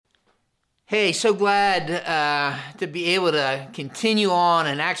Hey, so glad to be able to continue on,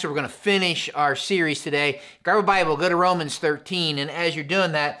 and actually we're going to finish our series today. Grab a Bible, go to Romans 13, and as you're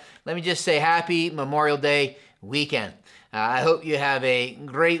doing that, let me just say happy Memorial Day weekend. I hope you have a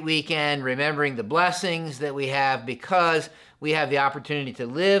great weekend, remembering the blessings that we have because we have the opportunity to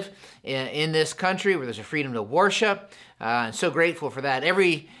live in this country where there's a freedom to worship, and so grateful for that.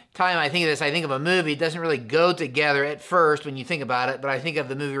 Every time I think of this, I think of a movie. It doesn't really go together at first when you think about it, but I think of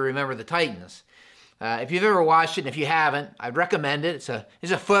the movie Remember the Titans. If you've ever watched it, and if you haven't, I'd recommend it.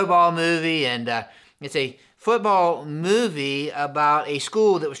 It's a football movie, and it's a football movie about a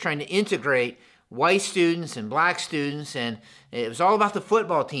school that was trying to integrate white students and black students, and it was all about the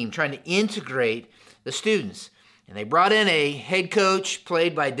football team trying to integrate the students. And they brought in a head coach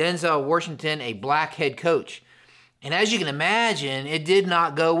played by Denzel Washington, a black head coach. And as you can imagine, it did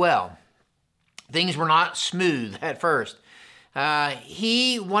not go well. Things were not smooth at first.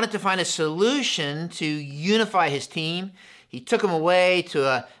 He wanted to find a solution to unify his team. He took them away to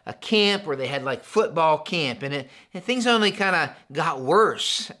a camp where they had like football camp. And things only kind of got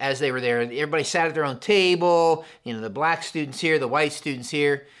worse as they were there. Everybody sat at their own table, the black students here, the white students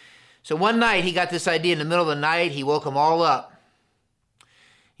here. So one night he got this idea in the middle of the night. He woke them all up.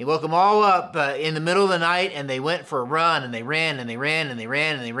 He woke them all up in the middle of the night, and they went for a run, and they ran, and they ran, and they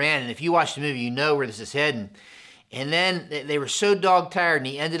ran, and they ran. And if you watch the movie, you know where this is heading. And then they were so dog-tired, and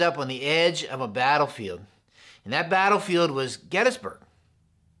he ended up on the edge of a battlefield. And that battlefield was Gettysburg.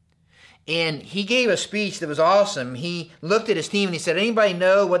 And he gave a speech that was awesome. He looked at his team, and he said, "Anybody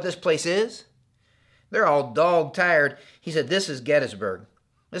know what this place is?" They're all dog-tired. He said, "This is Gettysburg.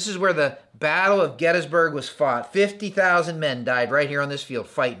 This is where the Battle of Gettysburg was fought. 50,000 men died right here on this field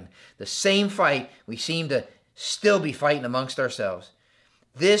fighting. The same fight we seem to still be fighting amongst ourselves.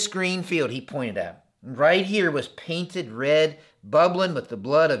 This green field," he pointed at, "right here was painted red, bubbling with the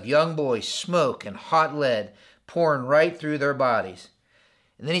blood of young boys, smoke and hot lead pouring right through their bodies."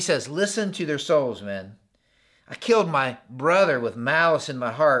 And then he says, "Listen to their souls, men. I killed my brother with malice in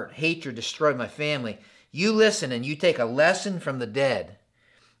my heart. Hatred destroyed my family. You listen and you take a lesson from the dead.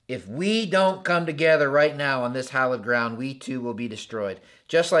 If we don't come together right now on this hallowed ground, we too will be destroyed,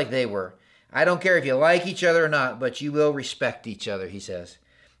 just like they were. I don't care if you like each other or not, but you will respect each other," he says.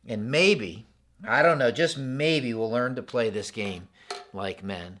 "And maybe, I don't know, just maybe we'll learn to play this game like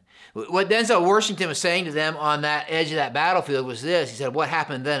men." What Denzel Washington was saying to them on that edge of that battlefield was this. He said, what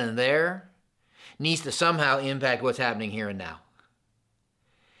happened then and there needs to somehow impact what's happening here and now.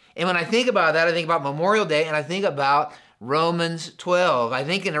 And when I think about that, I think about Memorial Day, and I think about Romans 12. I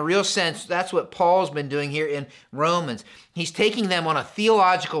think in a real sense, that's what Paul's been doing here in Romans. He's taking them on a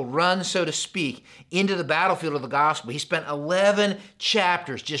theological run, so to speak, into the battlefield of the gospel. He spent 11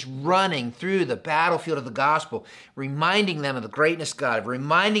 chapters just running through the battlefield of the gospel, reminding them of the greatness of God,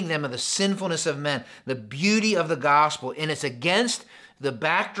 reminding them of the sinfulness of men, the beauty of the gospel. And it's against the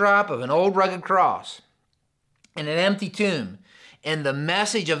backdrop of an old rugged cross and an empty tomb and the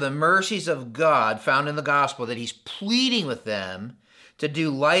message of the mercies of God found in the gospel that he's pleading with them to do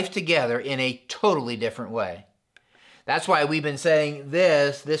life together in a totally different way. That's why we've been saying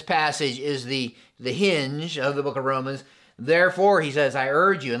this passage is the hinge of the book of Romans. Therefore, he says, I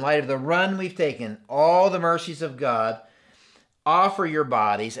urge you, in light of the run we've taken, all the mercies of God, offer your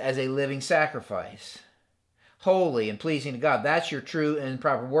bodies as a living sacrifice, holy and pleasing to God. That's your true and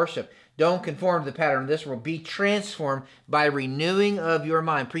proper worship. Don't conform to the pattern of this world. Be transformed by renewing of your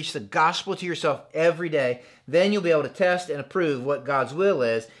mind. Preach the gospel to yourself every day. Then you'll be able to test and approve what God's will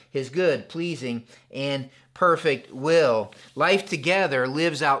is, his good, pleasing, and perfect will. Life together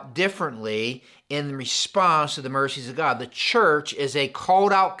lives out differently in response to the mercies of God. The church is a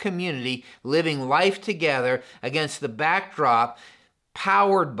called out community living life together against the backdrop,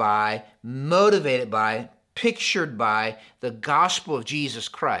 powered by, motivated by, pictured by the gospel of Jesus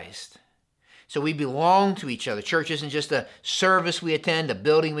Christ. So we belong to each other. Church isn't just a service we attend, a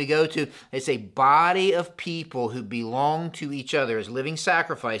building we go to. It's a body of people who belong to each other as living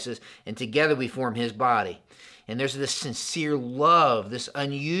sacrifices, and together we form his body. And there's this sincere love, this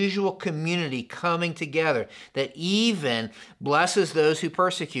unusual community coming together that even blesses those who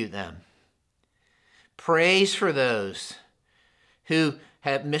persecute them. Prays for those who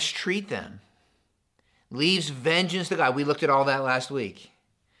have mistreat them. Leaves vengeance to God. We looked at all that last week.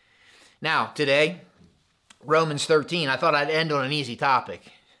 Now, today, Romans 13, I thought I'd end on an easy topic.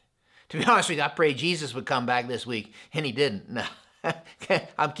 To be honest with you, I prayed Jesus would come back this week, and he didn't. No,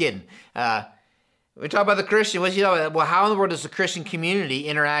 I'm kidding. We talk about the Christian. What's he talking about? Well, how in the world does the Christian community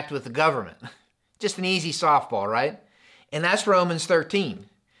interact with the government? Just an easy softball, right? And that's Romans 13.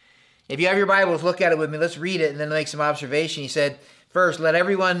 If you have your Bibles, look at it with me. Let's read it and then make some observation. He said, First, let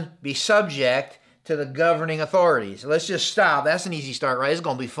everyone be subject to the governing authorities. Let's just stop. That's an easy start, right? It's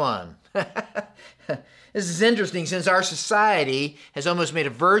going to be fun. This is interesting since our society has almost made a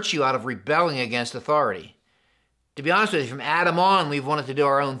virtue out of rebelling against authority. To be honest with you, from Adam on, we've wanted to do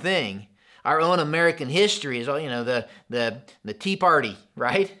our own thing. Our own American history is, the Tea Party,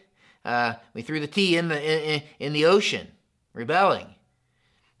 right? We threw the tea in the ocean, rebelling.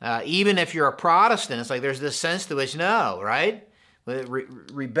 Even if you're a Protestant, it's like there's this sense to which, no, right?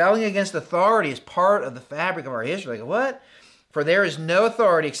 Rebelling against authority is part of the fabric of our history. Like, what? For there is no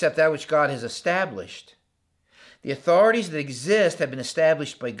authority except that which God has established. The authorities that exist have been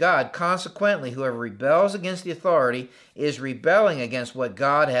established by God. Consequently, whoever rebels against the authority is rebelling against what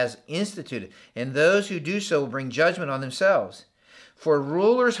God has instituted, and those who do so will bring judgment on themselves. For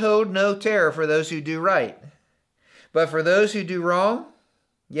rulers hold no terror for those who do right, but for those who do wrong,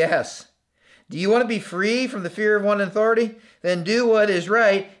 yes. Do you want to be free from the fear of one authority? Then do what is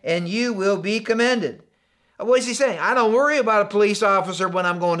right, and you will be commended. What is he saying? I don't worry about a police officer when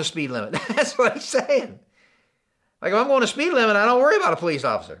I'm going to speed limit. That's what he's saying. Like, if I'm going to speed limit, I don't worry about a police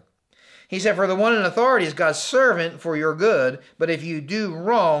officer. He said, for the one in authority is God's servant for your good, but if you do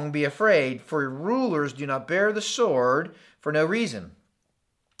wrong, be afraid, for rulers do not bear the sword for no reason.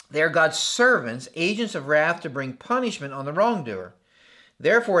 They are God's servants, agents of wrath to bring punishment on the wrongdoer.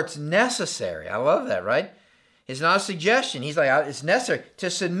 Therefore, it's necessary. I love that, right? It's not a suggestion. He's like, it's necessary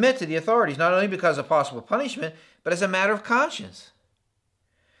to submit to the authorities, not only because of possible punishment, but as a matter of conscience.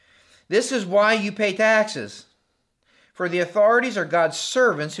 This is why you pay taxes. For the authorities are God's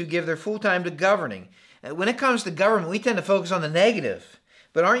servants who give their full time to governing. When it comes to government, we tend to focus on the negative.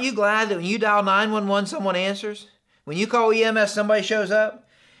 But aren't you glad that when you dial 911, someone answers? When you call EMS, somebody shows up?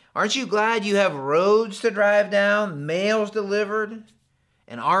 Aren't you glad you have roads to drive down, mails delivered,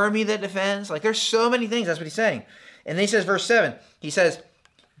 an army that defends? Like, there's so many things. That's what he's saying. And then he says, verse 7, he says,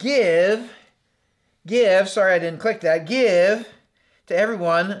 give, sorry I didn't click that, give to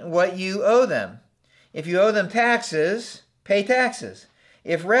everyone what you owe them. If you owe them taxes, pay taxes.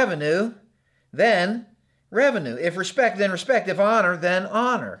 If revenue, then revenue. If respect, then respect. If honor, then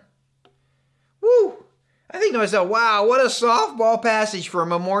honor. Woo! I think to myself, wow, what a softball passage for a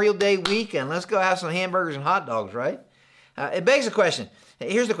Memorial Day weekend. Let's go have some hamburgers and hot dogs, right? It begs a question.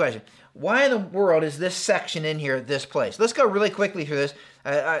 Here's the question. Why in the world is this section in here at this place? Let's go really quickly through this.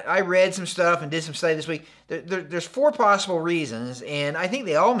 I read some stuff and did some study this week. There's 4 possible reasons, and I think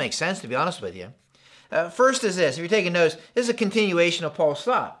they all make sense, to be honest with you. First is this. If you're taking notes, this is a continuation of Paul's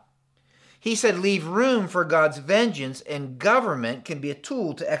thought. He said, leave room for God's vengeance, and government can be a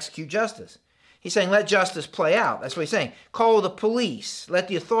tool to execute justice. He's saying, let justice play out. That's what he's saying. Call the police. Let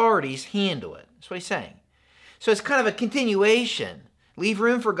the authorities handle it. That's what he's saying. So it's kind of a continuation. Leave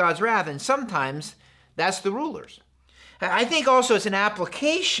room for God's wrath, and sometimes that's the rulers. I think also it's an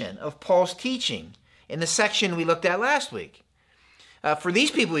application of Paul's teaching in the section we looked at last week. For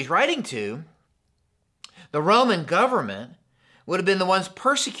these people he's writing to, the Roman government would have been the ones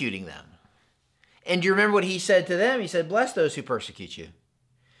persecuting them. And do you remember what he said to them? He said, bless those who persecute you.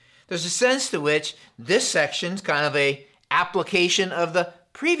 There's a sense to which this section's kind of a application of the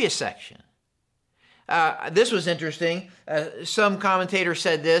previous section. This was interesting. Some commentator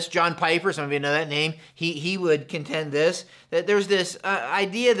said this. John Piper, some of you know that name, he would contend this, that there's this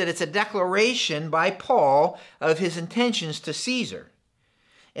idea that it's a declaration by Paul of his intentions to Caesar.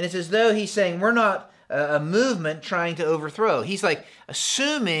 And it's as though he's saying, we're not a movement trying to overthrow. He's like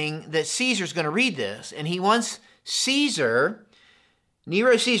assuming that Caesar's going to read this, and he wants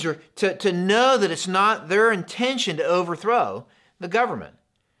Nero Caesar, to know that it's not their intention to overthrow the government.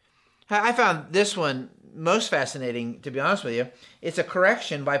 I found this one most fascinating, to be honest with you. It's a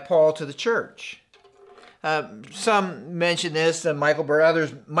correction by Paul to the church. Some mention this, Michael Bird,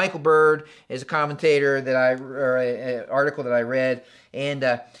 others. Michael Bird is a commentator or an article that I read, and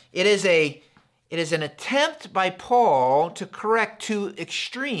it is an attempt by Paul to correct 2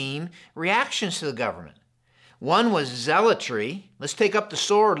 extreme reactions to the government. One was zealotry. Let's take up the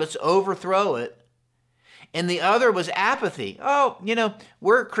sword. Let's overthrow it. And the other was apathy. Oh,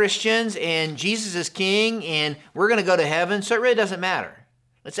 we're Christians and Jesus is king and we're going to go to heaven, so it really doesn't matter.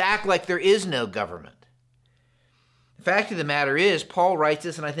 Let's act like there is no government. The fact of the matter is, Paul writes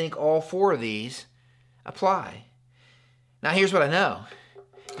this, and I think all 4 of these apply. Now, here's what I know.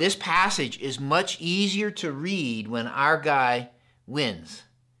 This passage is much easier to read when our guy wins.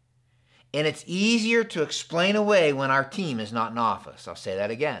 And it's easier to explain away when our team is not in office. I'll say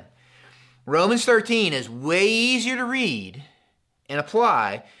that again. Romans 13 is way easier to read and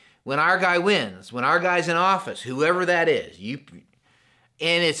apply when our guy wins, when our guy's in office, whoever that is.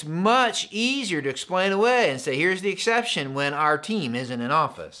 And it's much easier to explain away and say, here's the exception when our team isn't in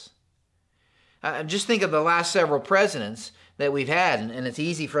office. Just think of the last several presidents that we've had, and it's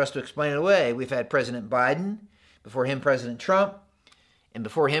easy for us to explain it away. We've had President Biden, before him President Trump, and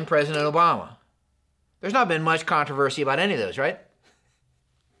before him President Obama. There's not been much controversy about any of those, right?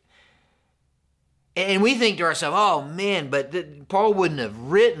 And we think to ourselves, oh man, but Paul wouldn't have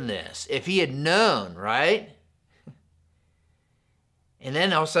written this if he had known, right? And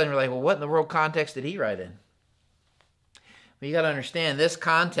then all of a sudden we're like, well, what in the world context did he write in? Well, you got to understand, this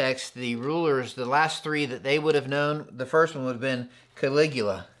context, the rulers, the last three that they would have known, the first one would have been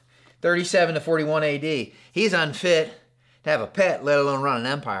Caligula, 37 to 41 AD. He's unfit to have a pet, let alone run an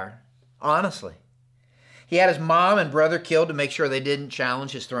empire, honestly. He had his mom and brother killed to make sure they didn't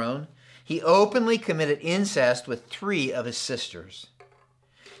challenge his throne. He openly committed incest with 3 of his sisters.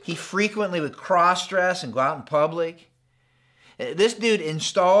 He frequently would cross-dress and go out in public. This dude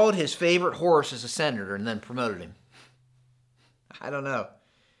installed his favorite horse as a senator and then promoted him. I don't know.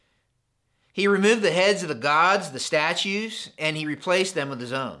 He removed the heads of the gods, the statues, and he replaced them with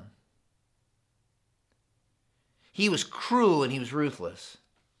his own. He was cruel and he was ruthless.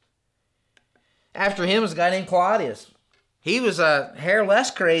 After him was a guy named Claudius. He was a hair less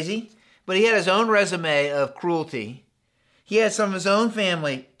crazy, but he had his own resume of cruelty. He had some of his own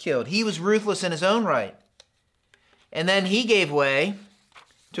family killed. He was ruthless in his own right. And then he gave way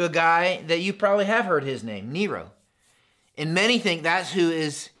to a guy that you probably have heard his name, Nero. And many think that's who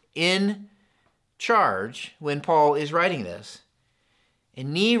is in charge when Paul is writing this.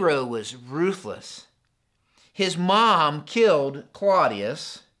 And Nero was ruthless. His mom killed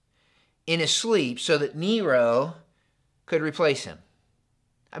Claudius in his sleep so that Nero could replace him.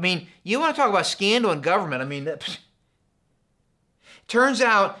 I mean, you want to talk about scandal in government. I mean, it turns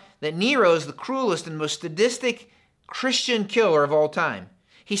out that Nero is the cruelest and most sadistic Christian killer of all time.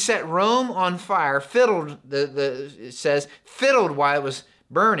 He set Rome on fire, it says, fiddled while it was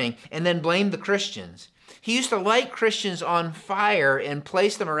burning, and then blamed the Christians. He used to light Christians on fire and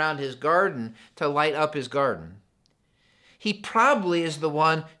place them around his garden to light up his garden. He probably is the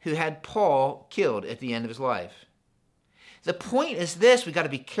one who had Paul killed at the end of his life. The point is this: we've got to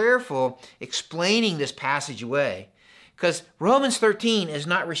be careful explaining this passage away, because Romans 13 is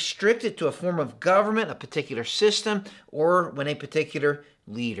not restricted to a form of government, a particular system, or when a particular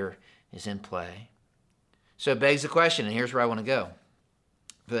leader is in play. So it begs the question, and here's where I want to go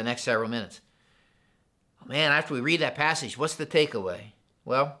for the next several minutes. Man, after we read that passage, what's the takeaway?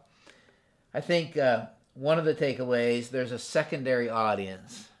 Well, I think one of the takeaways, there's a secondary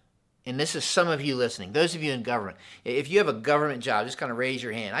audience. And this is some of you listening, those of you in government. If you have a government job, just kind of raise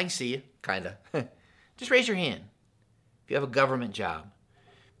your hand. I can see you, kind of. Just raise your hand. If you have a government job,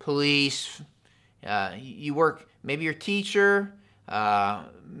 police, you work, maybe you're a teacher,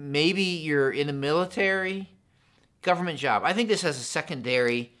 maybe you're in the military, government job. I think this has a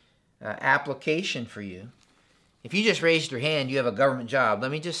secondary application for you. If you just raised your hand, you have a government job,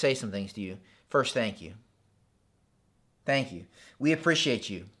 let me just say some things to you. First, thank you. Thank you. We appreciate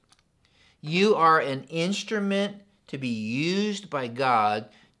you. You are an instrument to be used by God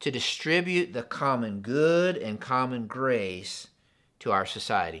to distribute the common good and common grace to our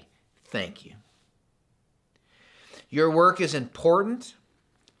society. Thank you. Your work is important,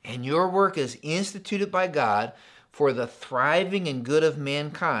 and your work is instituted by God for the thriving and good of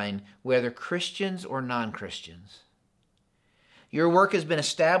mankind, whether Christians or non-Christians. Your work has been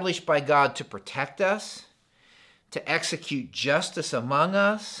established by God to protect us, to execute justice among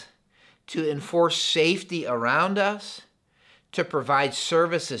us, to enforce safety around us, to provide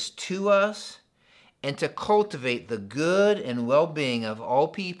services to us, and to cultivate the good and well-being of all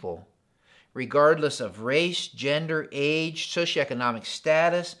people, regardless of race, gender, age, socioeconomic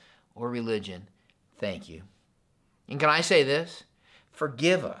status, or religion. Thank you. And can I say this?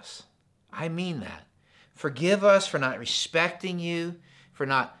 Forgive us. I mean that. Forgive us for not respecting you, for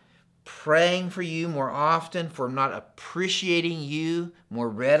not praying for you more often, for not appreciating you more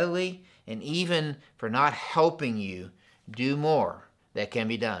readily, and even for not helping you do more that can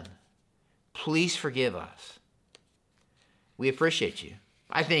be done. Please forgive us. We appreciate you.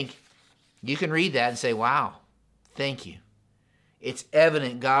 I think you can read that and say, wow, thank you. It's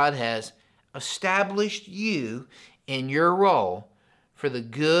evident God has established you in your role for the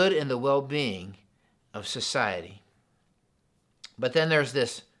good and the well-being of society. But then there's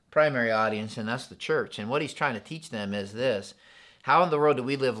this primary audience, and that's the church. And what he's trying to teach them is this: how in the world do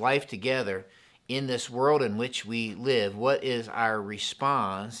we live life together in this world in which we live? What is our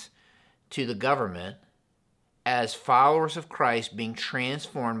response to the government as followers of Christ being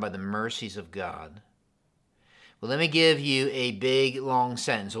transformed by the mercies of God? Well, let me give you a big, long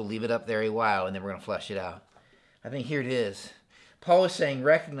sentence. We'll leave it up there a while, and then we're going to flesh it out. I think here it is. Paul is saying,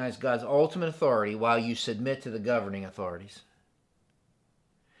 recognize God's ultimate authority while you submit to the governing authorities.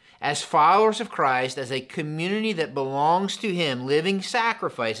 As followers of Christ, as a community that belongs to Him, living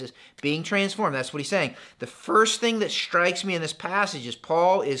sacrifices, being transformed. That's what he's saying. The first thing that strikes me in this passage is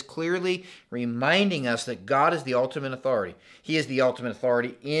Paul is clearly reminding us that God is the ultimate authority. He is the ultimate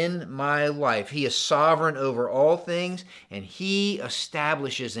authority in my life. He is sovereign over all things, and He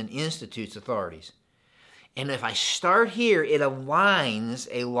establishes and institutes authorities. And if I start here, it aligns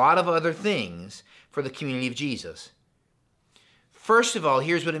a lot of other things for the community of Jesus. First of all,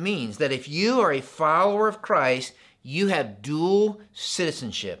 here's what it means, that if you are a follower of Christ, you have dual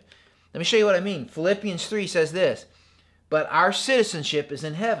citizenship. Let me show you what I mean. Philippians 3 says this, but our citizenship is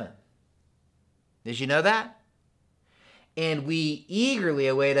in heaven. Did you know that? And we eagerly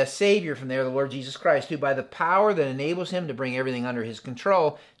await a Savior from there, the Lord Jesus Christ, who by the power that enables Him to bring everything under His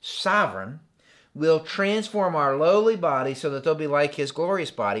control, sovereign, will transform our lowly body so that they'll be like His glorious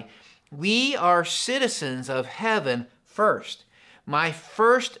body. We are citizens of heaven first. My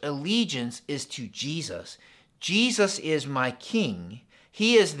first allegiance is to Jesus. Jesus is my King.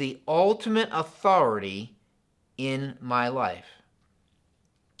 He is the ultimate authority in my life.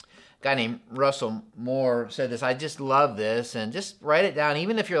 A guy named Russell Moore said this. I just love this, and just write it down,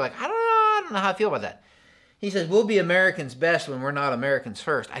 even if you're like, I don't know how I feel about that. He says, we'll be Americans best when we're not Americans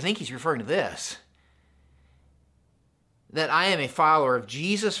first. I think he's referring to this. That I am a follower of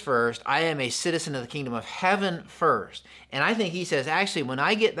Jesus first. I am a citizen of the kingdom of heaven first. And I think he says, actually, when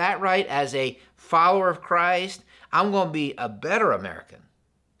I get that right as a follower of Christ, I'm going to be a better American.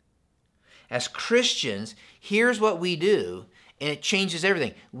 As Christians, here's what we do, and it changes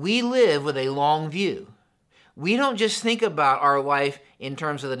everything. We live with a long view. We don't just think about our life in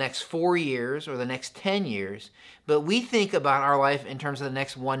terms of the next 4 years or the next 10 years, but we think about our life in terms of the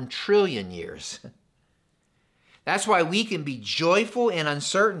next 1 trillion years. That's why we can be joyful in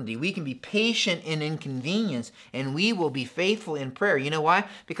uncertainty. We can be patient in inconvenience, and we will be faithful in prayer. You know why?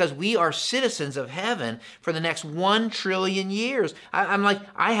 Because we are citizens of heaven for the next 1 trillion years.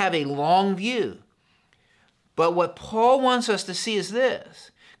 I have a long view. But what Paul wants us to see is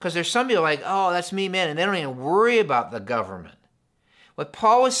this, because there's some people like, oh, that's me, man, and they don't even worry about the government. What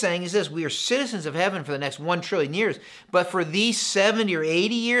Paul is saying is this, we are citizens of heaven for the next 1 trillion years, but for these 70 or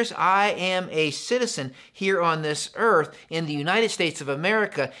 80 years, I am a citizen here on this earth in the United States of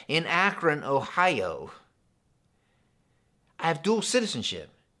America in Akron, Ohio. I have dual citizenship.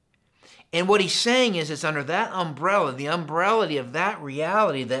 And what he's saying is it's under that umbrella, the umbrella of that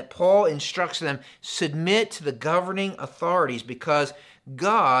reality, that Paul instructs them, submit to the governing authorities because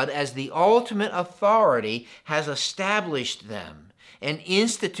God, as the ultimate authority, has established them and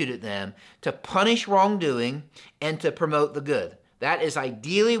instituted them to punish wrongdoing and to promote the good. That is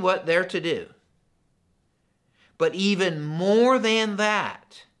ideally what they're to do. But even more than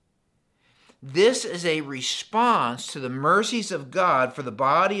that, this is a response to the mercies of God for the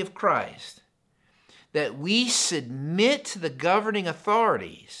body of Christ, that we submit to the governing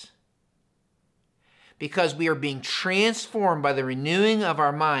authorities because we are being transformed by the renewing of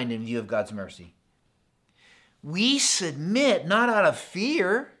our mind in view of God's mercy. We submit not out of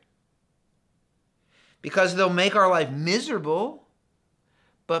fear, because they'll make our life miserable,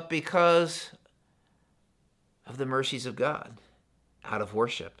 but because of the mercies of God, out of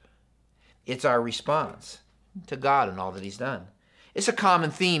worship. It's our response to God and all that He's done. It's a common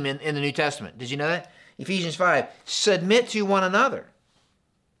theme in the New Testament. Did you know that? Ephesians 5, submit to one another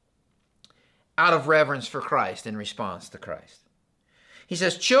out of reverence for Christ in response to Christ. He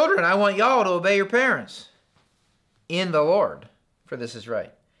says, children, I want y'all to obey your parents in the Lord, for this is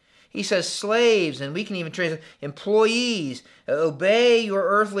right. He says, slaves, and we can even translate employees, obey your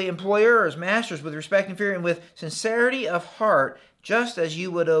earthly employers, masters, with respect and fear and with sincerity of heart, just as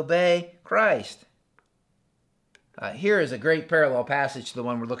you would obey Christ. Here is a great parallel passage to the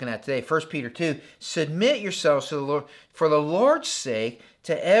one we're looking at today. 1 Peter 2, submit yourselves to the Lord, for the Lord's sake,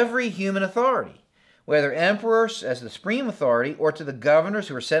 to every human authority, whether emperors as the supreme authority, or to the governors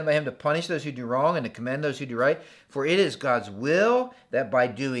who are sent by Him to punish those who do wrong and to commend those who do right. For it is God's will that by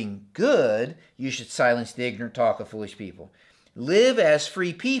doing good you should silence the ignorant talk of foolish people. Live as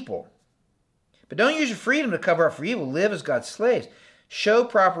free people. But don't use your freedom to cover up for evil. Live as God's slaves. Show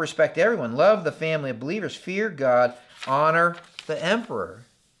proper respect to everyone. Love the family of believers. Fear God. Honor the emperor.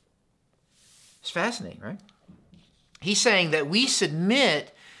 It's fascinating, right? He's saying that we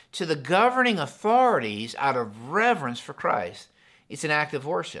submit to the governing authorities out of reverence for Christ. It's an act of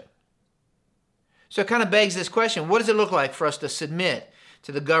worship. So it kind of begs this question, what does it look like for us to submit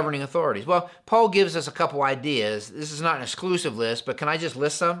to the governing authorities? Well, Paul gives us a couple ideas. This is not an exclusive list, but can I just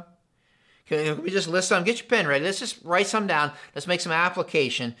list some? Can we just list some? Get your pen ready. Let's just write some down. Let's make some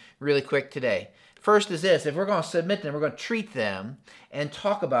application really quick today. First is this. If we're going to submit them, we're going to treat them and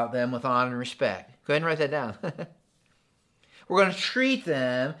talk about them with honor and respect. Go ahead and write that down. We're going to treat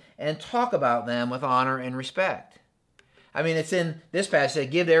them and talk about them with honor and respect. I mean, it's in this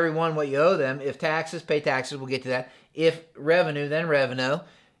passage. Give to everyone what you owe them. If taxes, pay taxes. We'll get to that. If revenue, then revenue.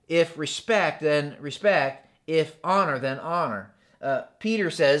 If respect, then respect. If honor, then honor. Peter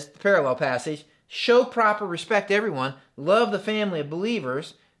says, the parallel passage, show proper respect to everyone. Love the family of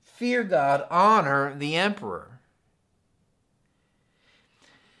believers. Fear God. Honor the emperor.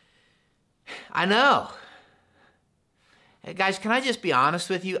 I know. Hey, guys, can I just be honest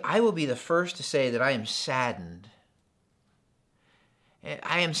with you? I will be the first to say that I am saddened.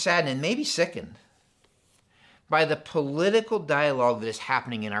 I am saddened and maybe sickened by the political dialogue that is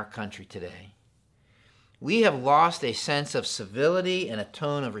happening in our country today. We have lost a sense of civility and a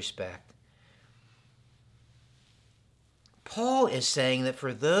tone of respect. Paul is saying that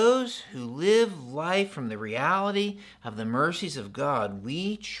for those who live life from the reality of the mercies of God,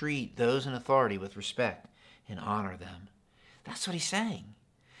 we treat those in authority with respect and honor them. That's what he's saying.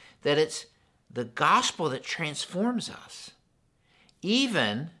 That it's the gospel that transforms us.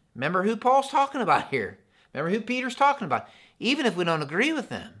 Even, remember who Paul's talking about here. Remember who Peter's talking about. Even if we don't agree with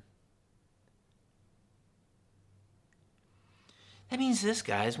them. That means this,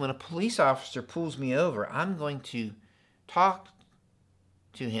 guys, when a police officer pulls me over, I'm going to talk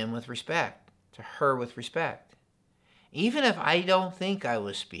to him with respect, to her with respect. Even if I don't think I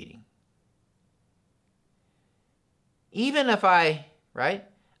was speeding. Even if I'm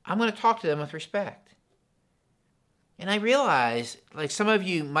going to talk to them with respect. And I realize, like some of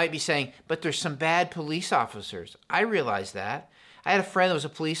you might be saying, but there's some bad police officers. I realize that. I had a friend that was a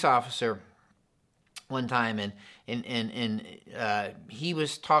police officer one time, and he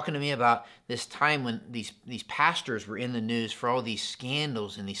was talking to me about this time when these pastors were in the news for all these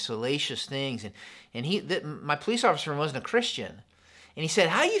scandals and these salacious things. And my police officer wasn't a Christian. And he said,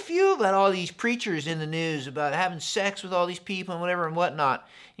 how do you feel about all these preachers in the news about having sex with all these people and whatever and whatnot?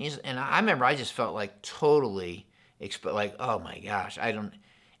 And I remember I just felt like totally, like, oh my gosh, I don't.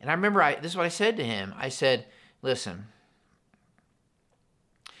 And I remember this is what I said to him. I said, listen.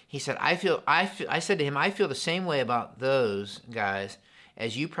 He said, I said to him, I feel the same way about those guys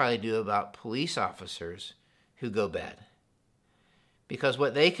as you probably do about police officers who go bad. Because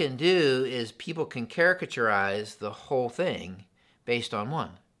what they can do is people can caricaturize the whole thing based on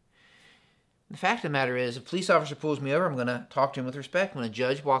one. The fact of the matter is, if a police officer pulls me over, I'm going to talk to him with respect. When a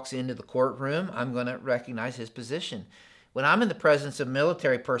judge walks into the courtroom, I'm going to recognize his position. When I'm in the presence of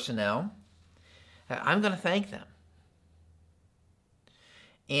military personnel, I'm going to thank them.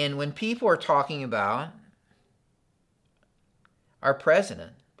 And when people are talking about our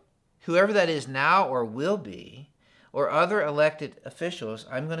president, whoever that is now or will be, or other elected officials,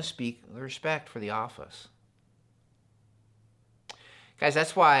 I'm going to speak with respect for the office. Guys,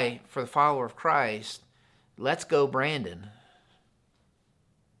 that's why for the follower of Christ, let's go Brandon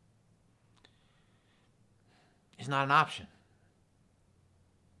is not an option.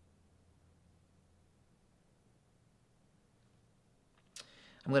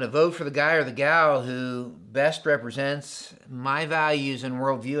 I'm going to vote for the guy or the gal who best represents my values and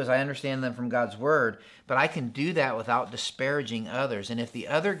worldview as I understand them from God's Word, but I can do that without disparaging others. And if the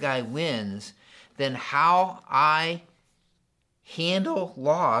other guy wins, then how I handle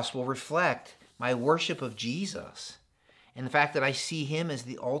loss will reflect my worship of Jesus and the fact that I see him as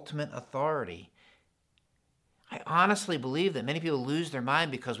the ultimate authority. I honestly believe that many people lose their mind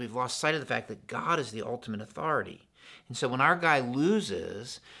because we've lost sight of the fact that God is the ultimate authority. And so when our guy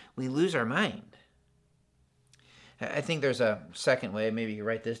loses, we lose our mind. I think there's a second way, maybe you can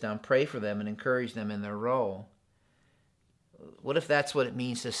write this down, pray for them and encourage them in their role. What if that's what it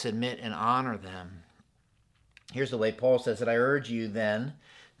means to submit and honor them? Here's the way Paul says it. I urge you then,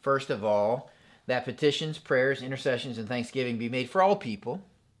 first of all, that petitions, prayers, intercessions, and thanksgiving be made for all people.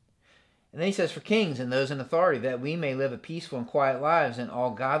 And then he says for kings and those in authority, that we may live a peaceful and quiet lives in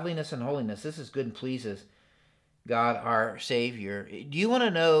all godliness and holiness. This is good and pleases God our Savior. Do you want to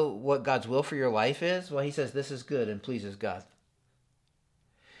know what God's will for your life is? Well, he says this is good and pleases God.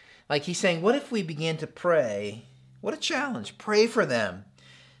 Like he's saying, what if we begin to pray? What a challenge. Pray for them.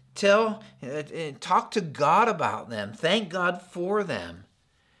 Talk to God about them. Thank God for them.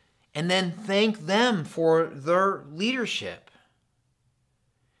 And then thank them for their leadership.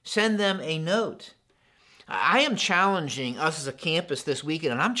 Send them a note. I am challenging us as a campus this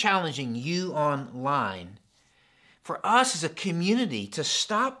weekend, and I'm challenging you online. for us as a community to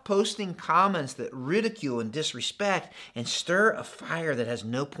stop posting comments that ridicule and disrespect and stir a fire that has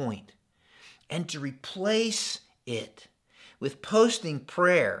no point, and to replace it with posting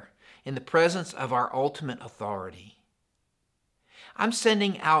prayer in the presence of our ultimate authority. I'm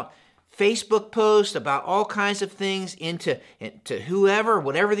sending out Facebook posts about all kinds of things into whoever,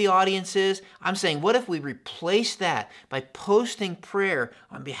 whatever the audience is. I'm saying, what if we replace that by posting prayer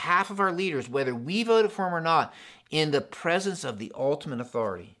on behalf of our leaders, whether we voted for them or not, in the presence of the ultimate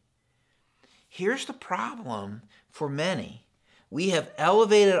authority? Here's the problem for many. We have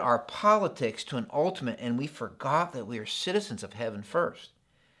elevated our politics to an ultimate, and we forgot that we are citizens of heaven first.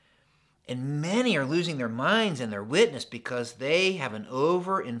 And many are losing their minds and their witness because they have an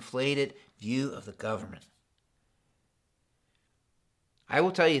overinflated view of the government. I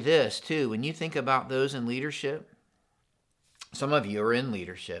will tell you this, too. When you think about those in leadership, some of you are in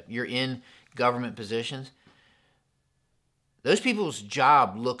leadership. You're in government positions. Those people's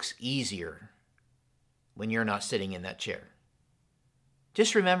job looks easier when you're not sitting in that chair.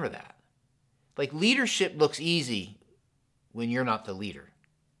 Just remember that. Like, leadership looks easy when you're not the leader.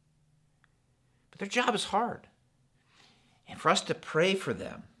 But their job is hard. And for us to pray for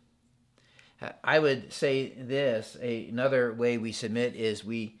them, I would say this, another way we submit is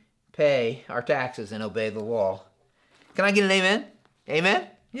we pay our taxes and obey the law. Can I get an amen? Amen?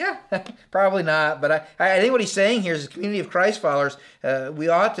 Yeah, probably not. But I think what he's saying here is, as a community of Christ followers, we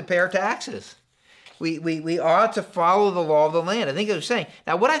ought to pay our taxes. We ought to follow the law of the land. I think what he's saying.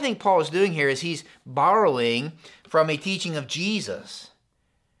 Now, what I think Paul is doing here is he's borrowing from a teaching of Jesus.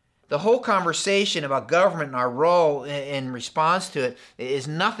 The whole conversation about government and our role in response to it is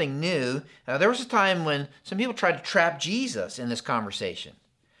nothing new. There was a time when some people tried to trap Jesus in this conversation.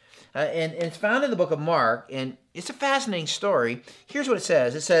 And it's found in the book of Mark, and it's a fascinating story. Here's what it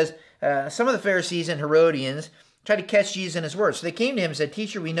says. It says, some of the Pharisees and Herodians tried to catch Jesus in his words. So they came to him and said,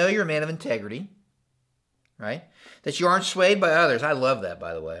 "Teacher, we know you're a man of integrity, right? That you aren't swayed by others." I love that,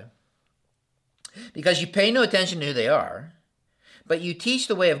 by the way. "Because you pay no attention to who they are, but you teach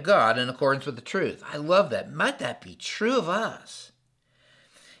the way of God in accordance with the truth." I love that. Might that be true of us?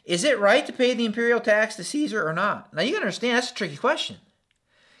 "Is it right to pay the imperial tax to Caesar or not?" Now, you got to understand, that's a tricky question.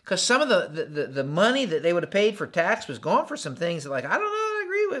 Because some of the money that they would have paid for tax was going for some things that, like, I don't know, I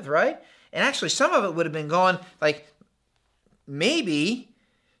agree with, right? And actually, some of it would have been going, like, maybe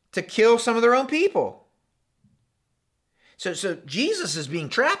to kill some of their own people. So Jesus is being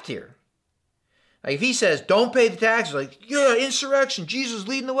trapped here. Like, if he says, don't pay the taxes, like, yeah, insurrection, Jesus is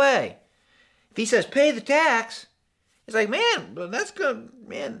leading the way. If he says, pay the tax, it's like, man, that's good.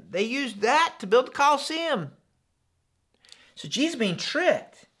 Man, they used that to build the Colosseum. So Jesus is being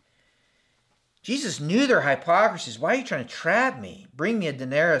tricked. Jesus knew their hypocrisies. "Why are you trying to trap me? Bring me a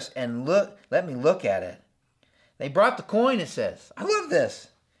denarius and let me look at it." They brought the coin, it says. I love this.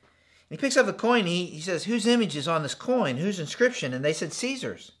 And he picks up the coin. He says, "Whose image is on this coin? Whose inscription?" And they said,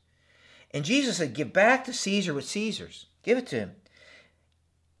 "Caesar's." And Jesus said, "Give back to Caesar what's Caesar's." Give it to him.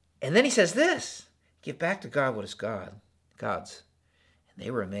 And then he says this, "Give back to God what is God's." And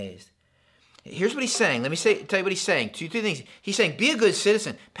they were amazed. Here's what he's saying. Let me tell you what he's saying. Two things. He's saying, be a good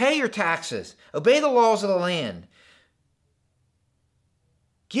citizen. Pay your taxes. Obey the laws of the land.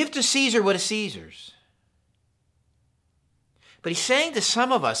 Give to Caesar what is Caesar's. But he's saying to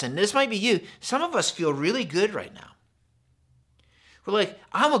some of us, and this might be you, some of us feel really good right now. We're like,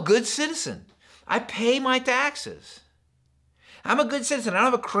 I'm a good citizen. I pay my taxes. I'm a good citizen. I don't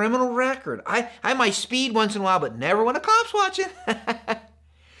have a criminal record. I might speed once in a while, but never when a cop's watching.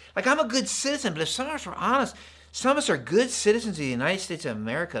 Like, I'm a good citizen. But if some of us are honest, some of us are good citizens of the United States of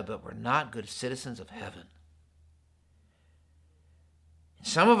America, but we're not good citizens of heaven. And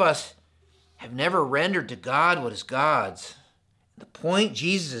some of us have never rendered to God what is God's. The point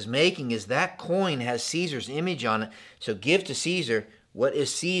Jesus is making is that coin has Caesar's image on it, so give to Caesar what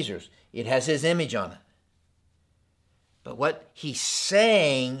is Caesar's. It has his image on it. But what he's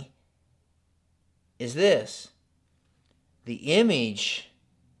saying is this: the image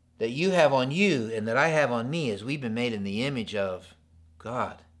that you have on you and that I have on me is we've been made in the image of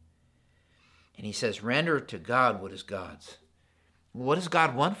God. And he says, render to God what is God's. Well, what does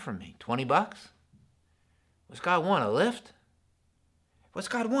God want from me? $20? What's God want? A lift? What's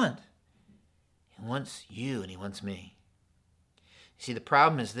God want? He wants you and he wants me. You see, the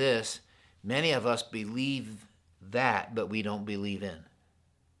problem is this: many of us believe that, but we don't believe in.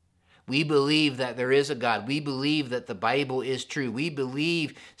 We believe that there is a God. We believe that the Bible is true. We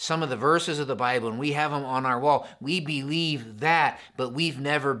believe some of the verses of the Bible, and we have them on our wall. We believe that, but we've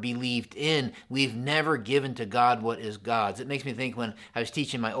never believed in. We've never given to God what is God's. It makes me think when I was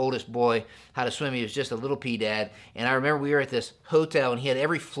teaching my oldest boy how to swim. He was just a little pea-dad, and I remember we were at this hotel, and he had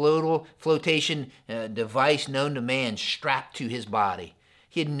every flotation device known to man strapped to his body.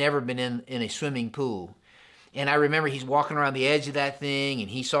 He had never been in a swimming pool. And I remember he's walking around the edge of that thing, and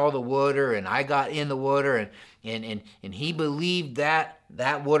he saw the water, and I got in the water, and he believed that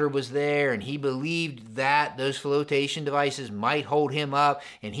water was there, and he believed that those flotation devices might hold him up,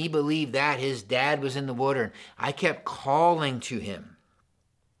 and he believed that his dad was in the water. And I kept calling to him,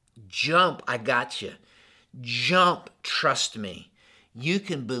 jump, I got you. Jump, trust me. You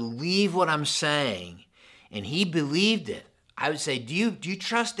can believe what I'm saying. And he believed it. I would say, do you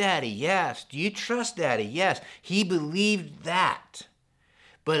trust Daddy? Yes. Do you trust Daddy? Yes. He believed that.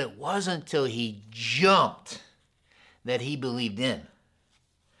 But it wasn't until he jumped that he believed in.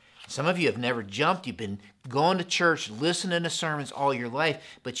 Some of you have never jumped. You've been going to church, listening to sermons all your life,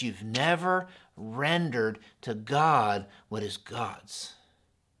 but you've never rendered to God what is God's.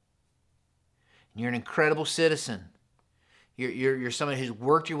 And you're an incredible citizen. You're somebody who's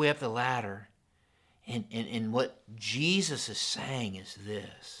worked your way up the ladder. And what Jesus is saying is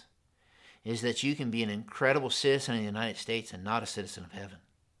this, is that you can be an incredible citizen of the United States and not a citizen of heaven.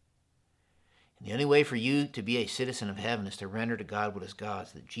 And the only way for you to be a citizen of heaven is to render to God what is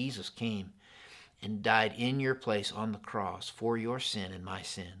God's, that Jesus came and died in your place on the cross for your sin and my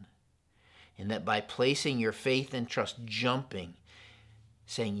sin. And that by placing your faith and trust, jumping,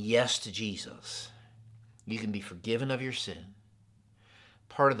 saying yes to Jesus, you can be forgiven of your sin,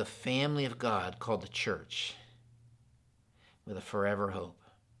 part of the family of God called the church, with a forever hope.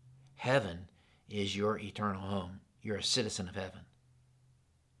 Heaven is your eternal home. You're a citizen of heaven.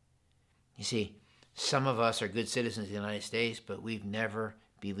 You see, some of us are good citizens of the United States, but we've never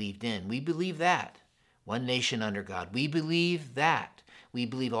believed in. We believe that. One nation under God. We believe that. We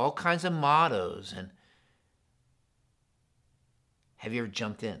believe all kinds of mottos. And have you ever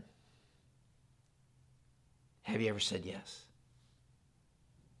jumped in? Have you ever said yes?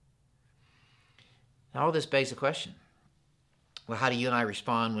 Now, all this begs the question, well, how do you and I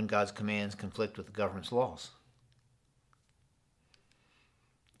respond when God's commands conflict with the government's laws?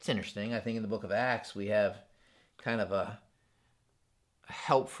 It's interesting. I think in the book of Acts, we have kind of a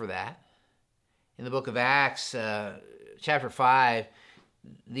help for that. In the book of Acts, chapter 5,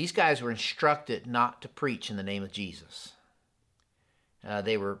 these guys were instructed not to preach in the name of Jesus.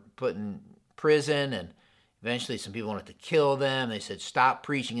 They were put in prison, and eventually some people wanted to kill them. They said, stop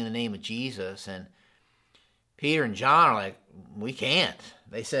preaching in the name of Jesus. And Peter and John are like, we can't.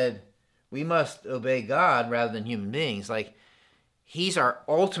 They said, we must obey God rather than human beings. Like, he's our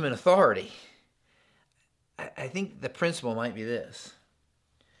ultimate authority. I think the principle might be this.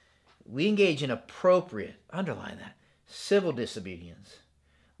 We engage in appropriate, underline that, civil disobedience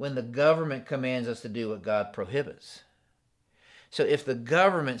when the government commands us to do what God prohibits. So if the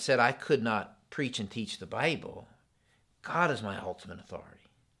government said I could not preach and teach the Bible, God is my ultimate authority.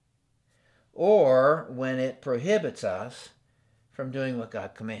 Or when it prohibits us from doing what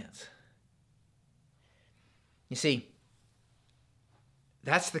God commands. You see,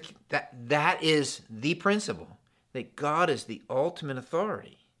 that is the principle, that God is the ultimate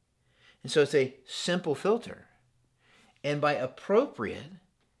authority. And so it's a simple filter. And by appropriate,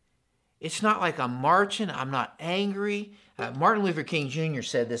 it's not like I'm marching, I'm not angry. Martin Luther King Jr.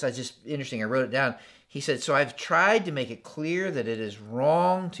 said this, interesting, I wrote it down. He said, so I've tried to make it clear that it is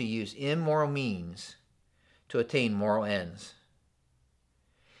wrong to use immoral means to attain moral ends.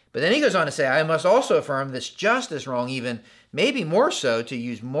 But then he goes on to say, I must also affirm that it's just as wrong, even maybe more so, to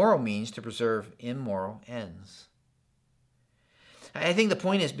use moral means to preserve immoral ends. I think the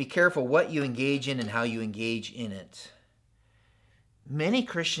point is, be careful what you engage in and how you engage in it. Many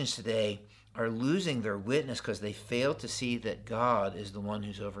Christians today are losing their witness because they fail to see that God is the one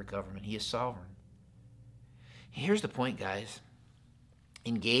who's over government. He is sovereign. Here's the point, guys.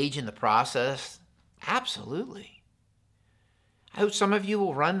 Engage in the process? Absolutely. I hope some of you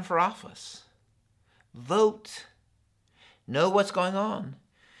will run for office. Vote. Know what's going on.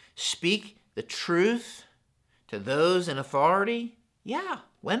 Speak the truth to those in authority? Yeah,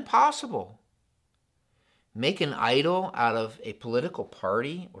 when possible. Make an idol out of a political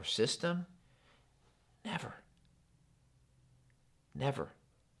party or system? Never. Never.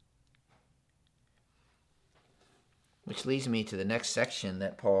 Which leads me to the next section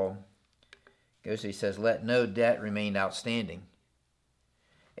that Paul goes to. He says, let no debt remain outstanding,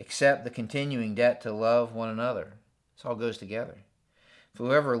 except the continuing debt to love one another. This all goes together. For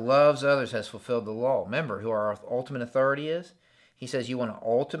whoever loves others has fulfilled the law. Remember who our ultimate authority is? He says you want to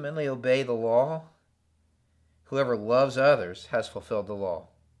ultimately obey the law? Whoever loves others has fulfilled the law.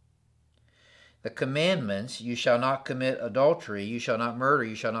 The commandments, you shall not commit adultery, you shall not murder,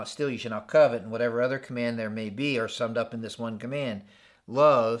 you shall not steal, you shall not covet, and whatever other command there may be are summed up in this one command.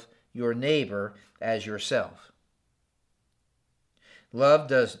 Love your neighbor as yourself. Love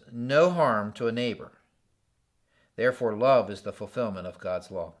does no harm to a neighbor. Therefore, love is the fulfillment of God's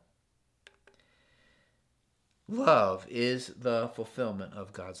law. Love is the fulfillment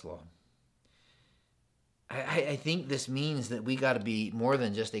of God's law. I think this means that we got to be more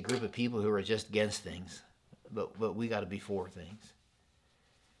than just a group of people who are just against things, but we got to be for things.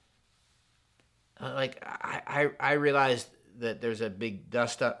 I realize that there's a big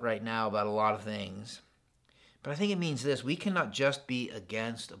dust up right now about a lot of things, but I think it means this: we cannot just be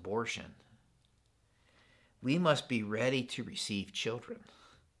against abortion. We must be ready to receive children.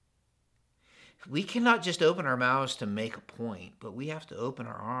 We cannot just open our mouths to make a point, but we have to open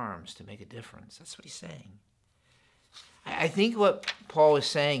our arms to make a difference. That's what he's saying. I think what Paul is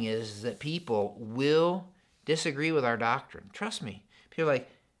saying is that people will disagree with our doctrine. Trust me. People are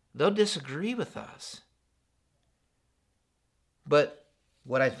like, they'll disagree with us. But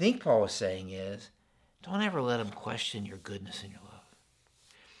what I think Paul is saying is, don't ever let them question your goodness and your love.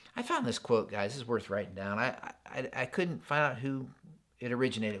 I found this quote, guys. This is worth writing down. I couldn't find out who it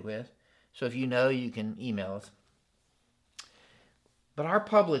originated with. So if you know, you can email us. But our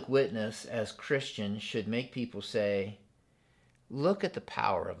public witness as Christians should make people say, look at the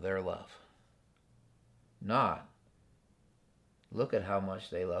power of their love. Not, look at how much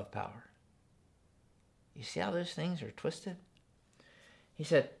they love power. You see how those things are twisted? He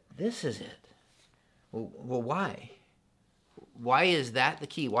said, this is it. Well, why? Why is that the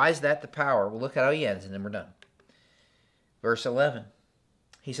key? Why is that the power? Well, look at how he ends, and then we're done. Verse 11.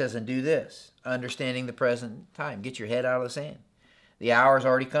 He says, and do this, understanding the present time. Get your head out of the sand. The hour has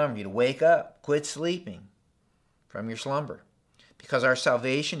already come for you to wake up. Quit sleeping from your slumber. Because our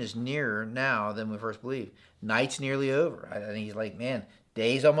salvation is nearer now than we first believed. Night's nearly over. I think he's like, man,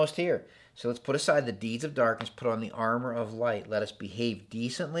 day's almost here. So let's put aside the deeds of darkness, put on the armor of light. Let us behave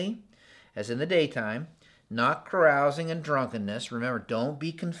decently, as in the daytime, not carousing and drunkenness. Remember, don't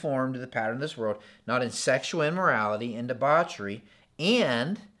be conformed to the pattern of this world. Not in sexual immorality and debauchery,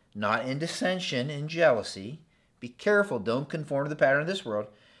 and not in dissension and jealousy. Be careful, don't conform to the pattern of this world.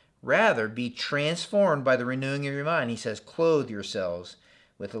 Rather, be transformed by the renewing of your mind. He says, clothe yourselves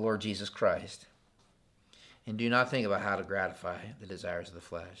with the Lord Jesus Christ. And do not think about how to gratify the desires of the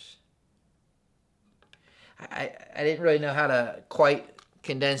flesh. I didn't really know how to quite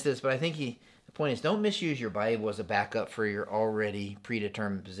condense this, but I think the point is, don't misuse your Bible as a backup for your already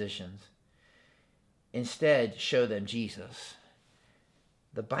predetermined positions. Instead, show them Jesus.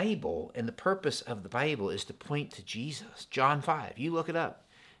 The Bible and the purpose of the Bible is to point to Jesus. John 5, you look it up.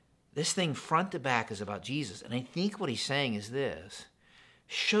 This thing front to back is about Jesus. And I think what he's saying is this: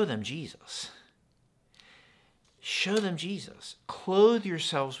 show them Jesus. Show them Jesus. Clothe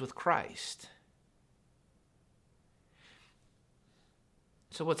yourselves with Christ.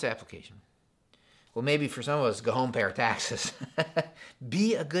 So what's the application? Well, maybe for some of us, go home, pay our taxes.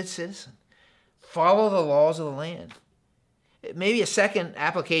 Be a good citizen. Follow the laws of the land. Maybe a second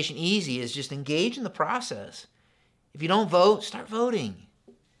application, easy, is just engage in the process. If you don't vote, start voting.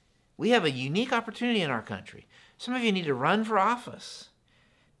 We have a unique opportunity in our country. Some of you need to run for office.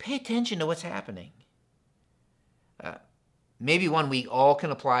 Pay attention to what's happening. Maybe one we all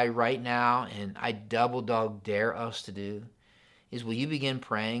can apply right now, and I double dog dare us to do, is will you begin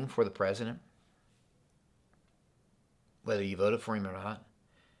praying for the president? Whether you voted for him or not.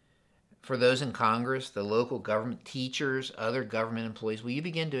 For those in Congress, the local government, teachers, other government employees, will you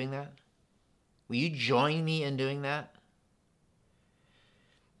begin doing that? Will you join me in doing that?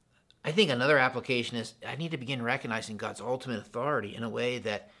 I think another application is I need to begin recognizing God's ultimate authority in a way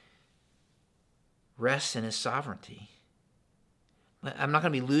that rests in his sovereignty. I'm not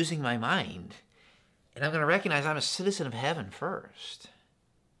going to be losing my mind. And I'm going to recognize I'm a citizen of heaven first.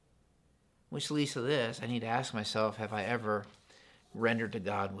 Which leads to this: I need to ask myself, have I ever rendered to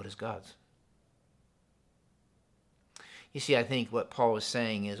God what is God's? You see, I think what Paul is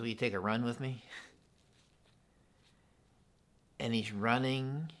saying is, will you take a run with me? And he's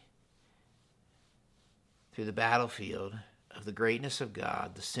running through the battlefield of the greatness of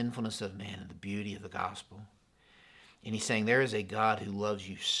God, the sinfulness of man, and the beauty of the gospel. And he's saying there is a God who loves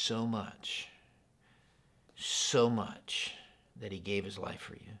you so much that he gave his life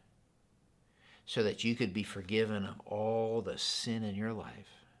for you, so that you could be forgiven of all the sin in your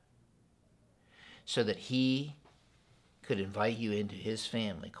life, so that he could invite you into his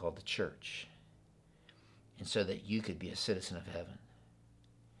family called the church, and so that you could be a citizen of heaven.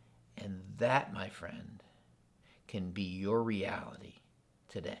 And that, my friend, can be your reality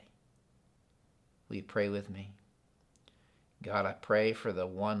today. Will you pray with me? God, I pray for the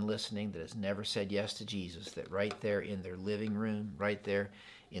one listening that has never said yes to Jesus, that right there in their living room, right there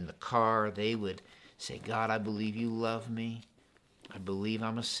in the car, they would say, God, I believe you love me. I believe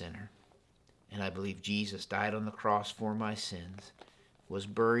I'm a sinner. And I believe Jesus died on the cross for my sins, was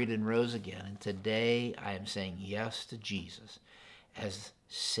buried and rose again. And today I am saying yes to Jesus as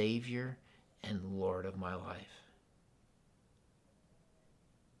Savior and Lord of my life.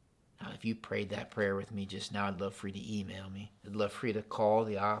 Now, if you prayed that prayer with me just now, I'd love for you to email me. I'd love for you to call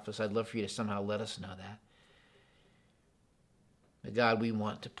the office. I'd love for you to somehow let us know that. But God, we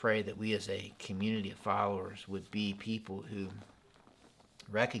want to pray that we as a community of followers would be people who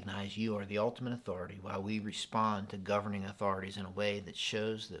recognize you are the ultimate authority while we respond to governing authorities in a way that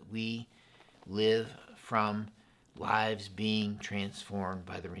shows that we live from lives being transformed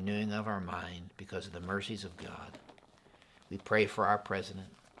by the renewing of our mind because of the mercies of God. We pray for our president.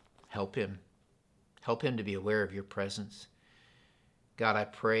 Help him. Help him to be aware of your presence. God, I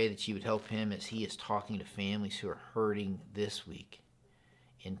pray that you would help him as he is talking to families who are hurting this week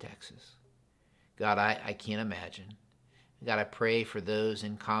in Texas. God, I can't imagine. God, I pray for those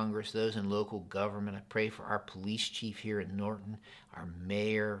in Congress, those in local government. I pray for our police chief here in Norton, our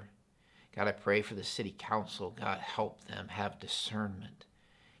mayor. God, I pray for the city council. God, help them have discernment.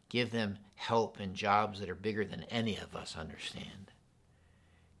 Give them help in jobs that are bigger than any of us understand.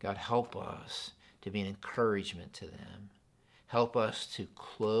 God, help us to be an encouragement to them. Help us to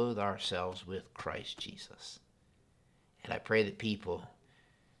clothe ourselves with Christ Jesus. And I pray that people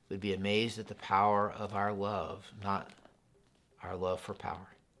would be amazed at the power of our love, not our love for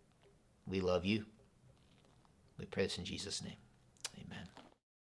power. We love you. We pray this in Jesus' name. Amen.